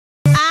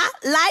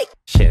like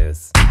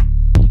shoes.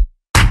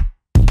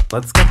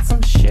 Let's get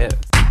some shoes.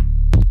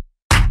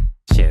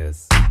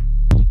 Shoes.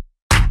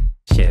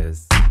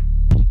 Shoes.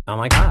 Oh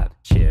my God,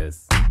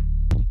 shoes.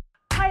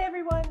 Hi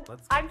everyone,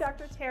 I'm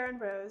Dr. Taryn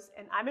Rose,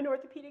 and I'm an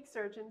orthopedic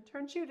surgeon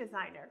turned shoe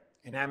designer.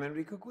 And I'm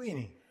Enrico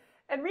Queenie.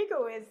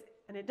 Enrico is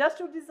an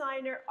industrial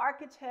designer,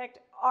 architect,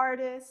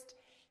 artist,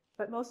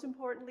 but most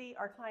importantly,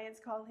 our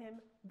clients call him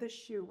the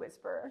Shoe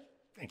Whisperer.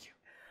 Thank you.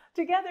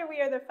 Together, we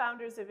are the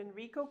founders of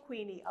Enrico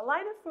Queenie, a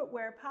line of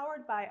footwear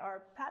powered by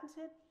our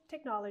patented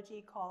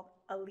technology called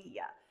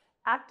ALIA,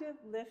 Active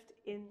Lift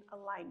in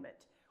Alignment,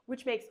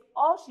 which makes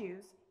all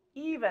shoes,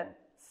 even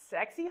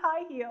sexy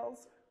high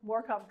heels,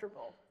 more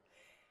comfortable.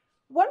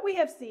 What we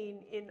have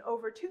seen in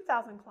over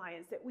 2,000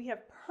 clients that we have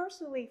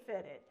personally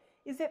fitted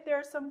is that there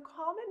are some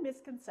common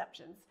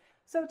misconceptions.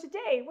 So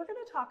today, we're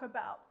going to talk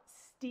about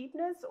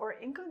steepness or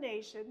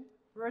inclination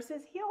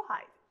versus heel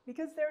height,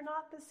 because they're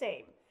not the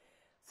same.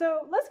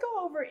 So let's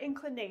go over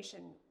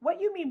inclination.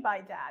 What you mean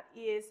by that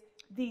is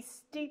the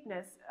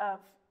steepness of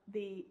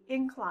the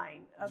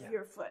incline of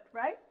your foot,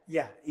 right?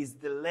 Yeah, it's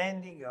the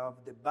landing of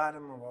the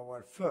bottom of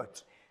our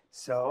foot.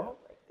 So,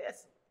 like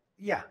this.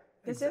 Yeah.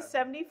 This is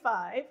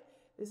 75.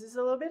 This is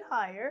a little bit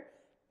higher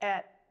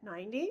at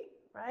 90,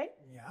 right?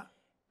 Yeah.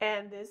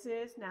 And this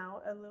is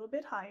now a little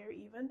bit higher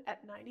even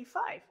at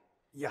 95.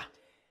 Yeah.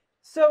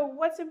 So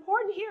what's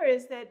important here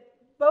is that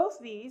both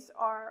these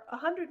are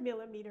 100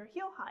 millimeter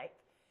heel height,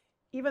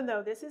 even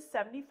though this is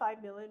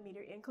 75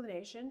 millimeter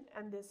inclination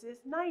and this is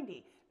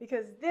 90,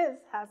 because this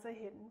has a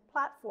hidden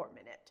platform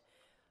in it.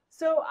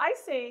 So I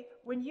say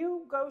when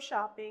you go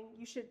shopping,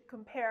 you should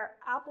compare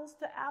apples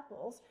to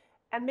apples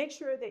and make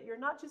sure that you're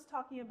not just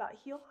talking about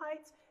heel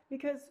heights,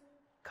 because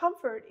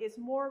comfort is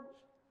more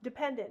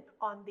dependent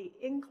on the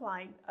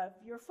incline of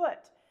your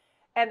foot.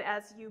 And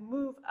as you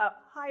move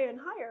up higher and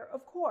higher,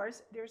 of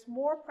course, there's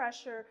more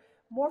pressure,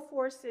 more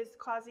forces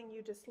causing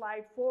you to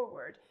slide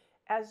forward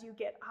as you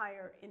get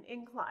higher in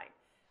incline.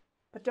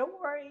 But don't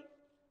worry,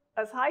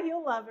 as high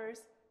heel lovers,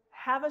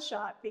 have a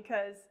shot,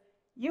 because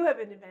you have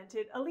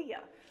invented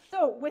ALIA.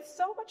 So with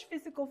so much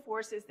physical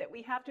forces that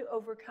we have to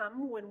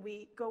overcome when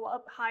we go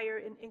up higher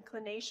in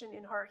inclination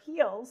in our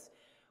heels,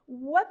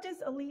 what does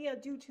ALIA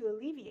do to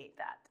alleviate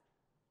that?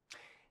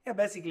 Yeah,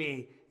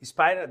 basically,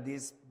 inspired of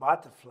this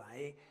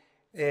butterfly,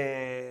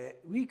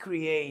 we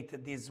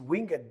create this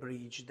winged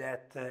bridge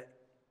that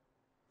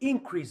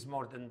increase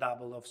more than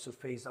double of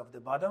surface of the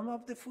bottom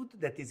of the foot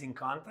that is in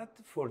contact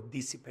for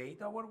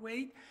dissipate our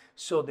weight.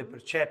 So the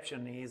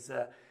perception is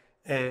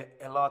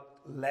a lot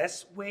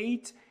less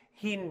weight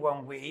in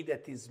one way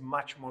that is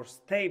much more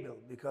stable,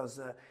 because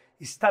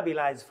it's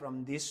stabilized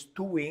from these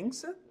two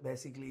wings,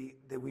 basically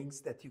the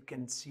wings that you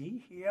can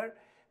see here.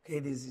 Okay,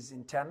 this is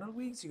internal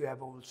wings. You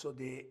have also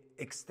the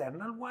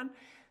external one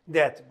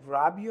that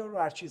grab your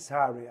arches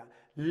area,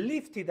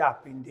 lift it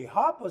up in the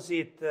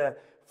opposite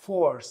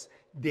force,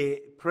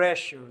 the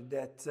pressure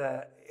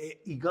that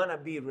is gonna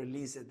be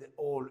released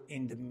all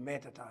in the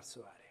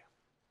metatarsal area.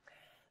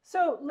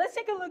 So let's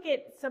take a look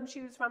at some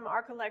shoes from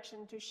our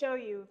collection to show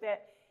you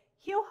that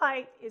heel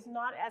height is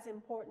not as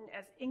important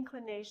as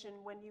inclination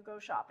when you go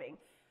shopping.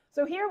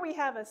 So here we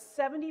have a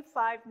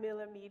 75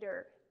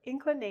 millimeter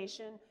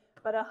inclination,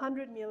 but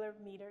 100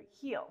 millimeter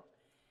heel.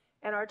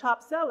 And our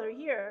top seller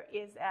here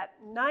is at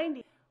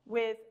 90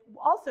 with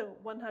also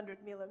 100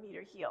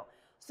 millimeter heel.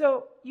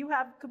 So you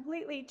have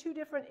completely two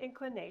different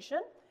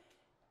inclination.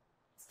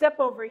 Step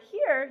over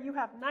here, you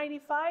have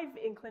 95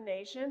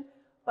 inclination,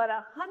 but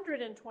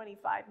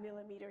 125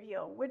 millimeter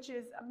heel, which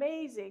is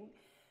amazing.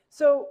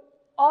 So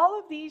all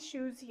of these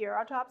shoes here,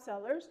 our top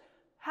sellers,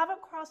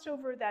 haven't crossed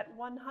over that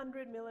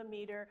 100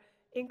 millimeter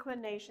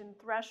inclination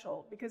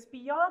threshold, because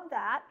beyond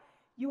that,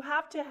 you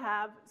have to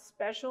have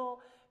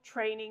special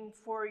training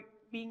for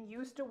being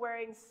used to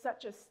wearing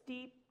such a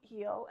steep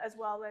heel, as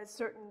well as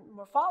certain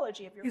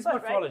morphology of your foot, right?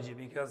 It's morphology,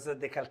 because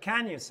the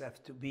calcaneus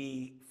have to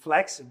be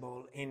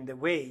flexible in the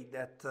way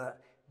that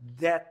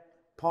that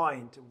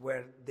point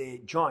where the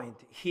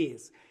joint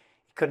is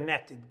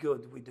connected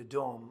good with the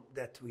dome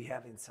that we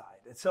have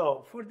inside. And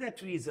so for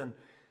that reason,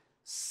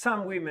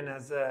 some women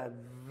are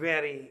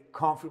very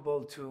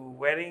comfortable to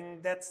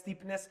wearing that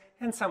steepness,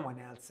 and someone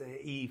else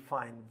he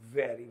find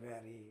very,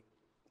 very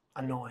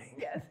annoying.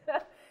 Yes.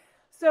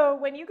 So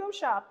when you go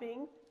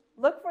shopping,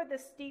 look for the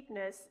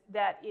steepness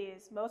that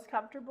is most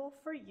comfortable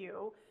for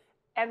you,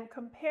 and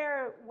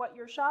compare what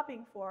you're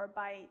shopping for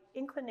by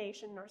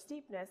inclination or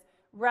steepness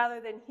rather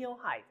than heel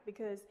height,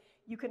 because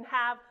you can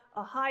have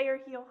a higher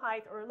heel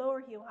height or lower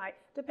heel height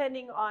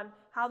depending on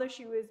how the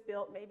shoe is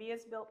built. Maybe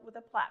it's built with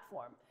a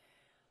platform.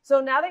 So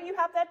now that you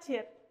have that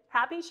tip,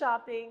 happy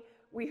shopping.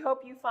 We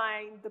hope you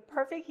find the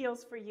perfect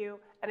heels for you.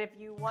 And if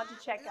you want to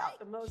check out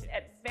the most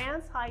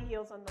advanced high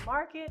heels on the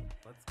market,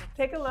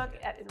 take a look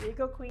at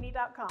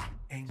enricoqueenie.com.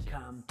 And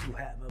come to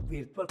have a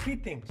virtual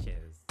fitting.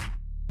 Shoes.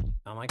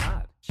 Oh my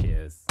God,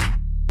 shoes.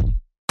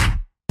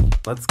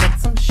 Let's get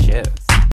some shoes.